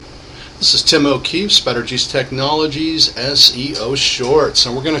This is Tim O'Keefe, Spettergees Technologies, SEO Shorts,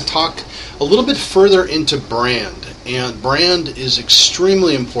 and we're going to talk a little bit further into brand. And brand is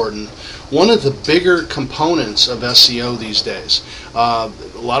extremely important. One of the bigger components of SEO these days. A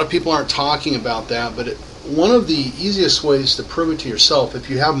lot of people aren't talking about that, but one of the easiest ways to prove it to yourself, if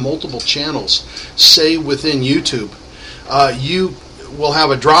you have multiple channels, say within YouTube, you will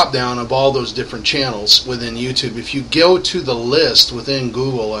have a drop down of all those different channels within YouTube. If you go to the list within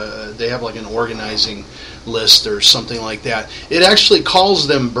Google, they have like an organizing list or something like that. It actually calls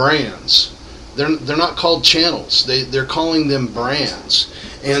them brands. They're not called channels. They're calling them brands.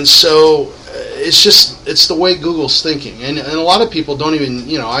 And so it's the way Google's thinking. And a lot of people don't even,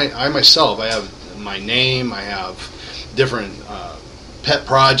 I myself, I have my name, I have different pet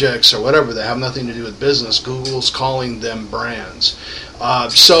projects or whatever that have nothing to do with business. Google's calling them brands.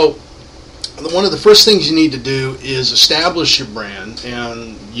 So one of the first things you need to do is establish your brand,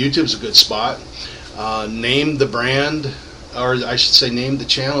 and YouTube's a good spot. Name the brand, or I should say name the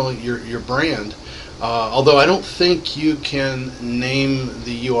channel your brand. Although I don't think you can name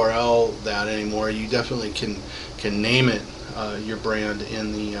the URL that anymore. You definitely can name it. Your brand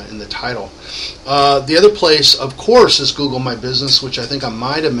in the title. The other place, of course, is Google My Business, which I think I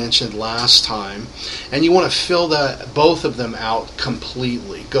might have mentioned last time. And you want to fill both of them out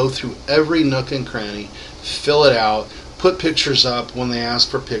completely. Go through every nook and cranny, fill it out, put pictures up when they ask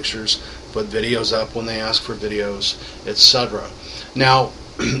for pictures, put videos up when they ask for videos, etc. Now,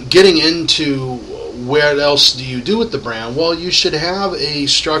 getting into what else do you do with the brand? Well, you should have a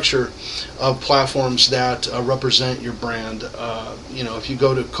structure of platforms that represent your brand. If you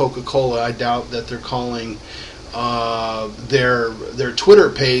go to Coca-Cola, I doubt that they're calling their Twitter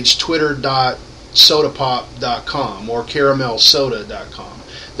page twitter.sodapop.com or caramelsoda.com.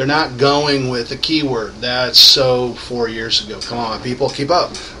 They're not going with a keyword. That's so 4 years ago. Come on, people, keep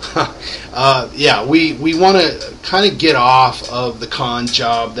up. We want to kind of get off of the con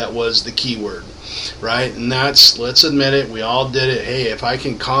job that was the keyword, right? And let's admit it, we all did it. Hey, if I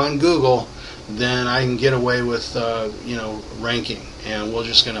can con Google, then I can get away with ranking, and we're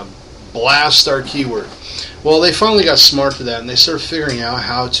just going to blast our keyword. Well, they finally got smart to that, and they started figuring out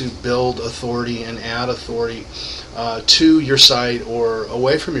how to build authority and add authority to your site or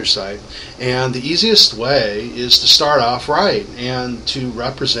away from your site. And the easiest way is to start off right and to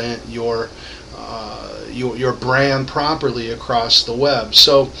represent your brand properly across the web.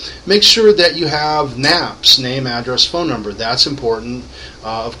 So make sure that you have NAPs, name, address, phone number. That's important,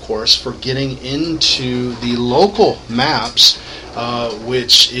 of course, for getting into the local maps,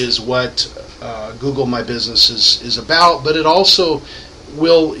 which is what Google My Business is about. But it also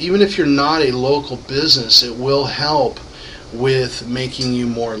will, even if you're not a local business, it will help with making you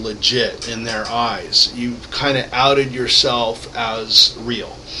more legit in their eyes. You've kind of outed yourself as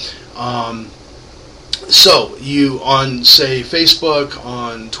real. So you, on say Facebook,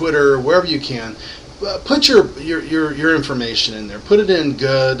 on Twitter, wherever you can, put your information in there. Put it in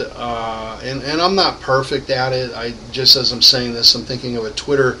good. And I'm not perfect at it. Just as I'm saying this, I'm thinking of a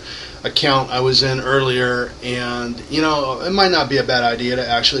Twitter account I was in earlier, and it might not be a bad idea to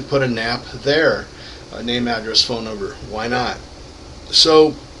actually put a NAP there, name, address, phone number. Why not?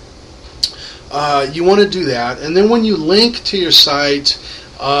 So you want to do that, and then when you link to your site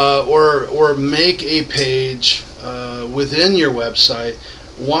or make a page within your website,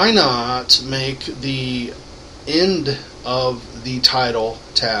 why not make the end of the title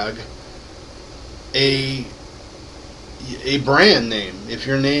tag a brand name? If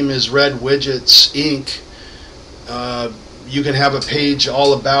your name is Red Widgets Inc., you can have a page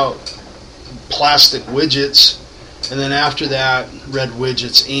all about plastic widgets, and then after that, Red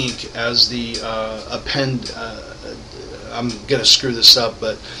Widgets Inc. as the append. I'm going to screw this up,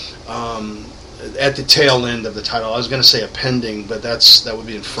 but at the tail end of the title. I was going to say appending, but that would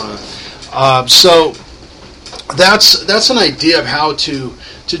be in front. So that's an idea of how to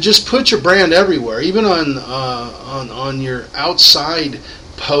just put your brand everywhere, even on your outside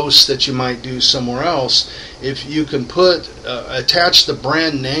posts that you might do somewhere else. If you can attach the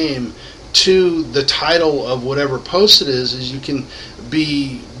brand name to the title of whatever post it is you can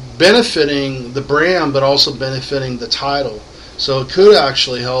be benefiting the brand, but also benefiting the title. So it could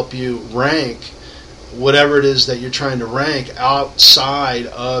actually help you rank whatever it is that you're trying to rank outside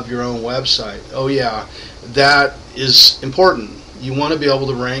of your own website. Oh yeah, that is important. You want to be able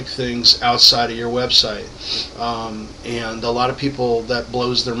to rank things outside of your website. And a lot of people, that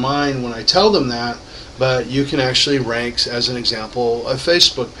blows their mind when I tell them that, but you can actually rank, as an example, a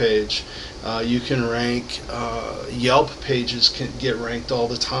Facebook page. You can rank, Yelp pages can get ranked all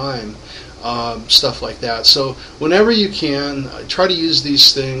the time. stuff like that. So whenever you can, try to use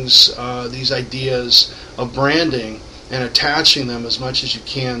these things, these ideas of branding, and attaching them as much as you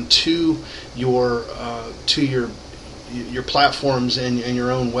can to your platforms and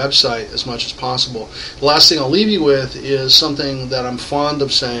your own website as much as possible. The last thing I'll leave you with is something that I'm fond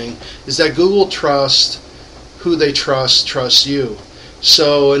of saying, is that Google trusts who they trusts you.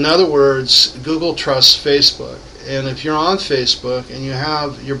 So in other words, Google trusts Facebook. And if you're on Facebook and you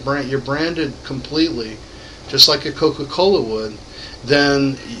have you're branded completely, just like a Coca-Cola would,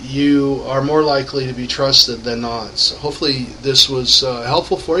 then you are more likely to be trusted than not. So hopefully this was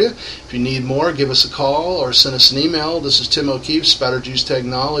helpful for you. If you need more, give us a call or send us an email. This is Tim O'Keefe, Spatter Juice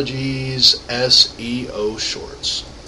Technologies, SEO Shorts.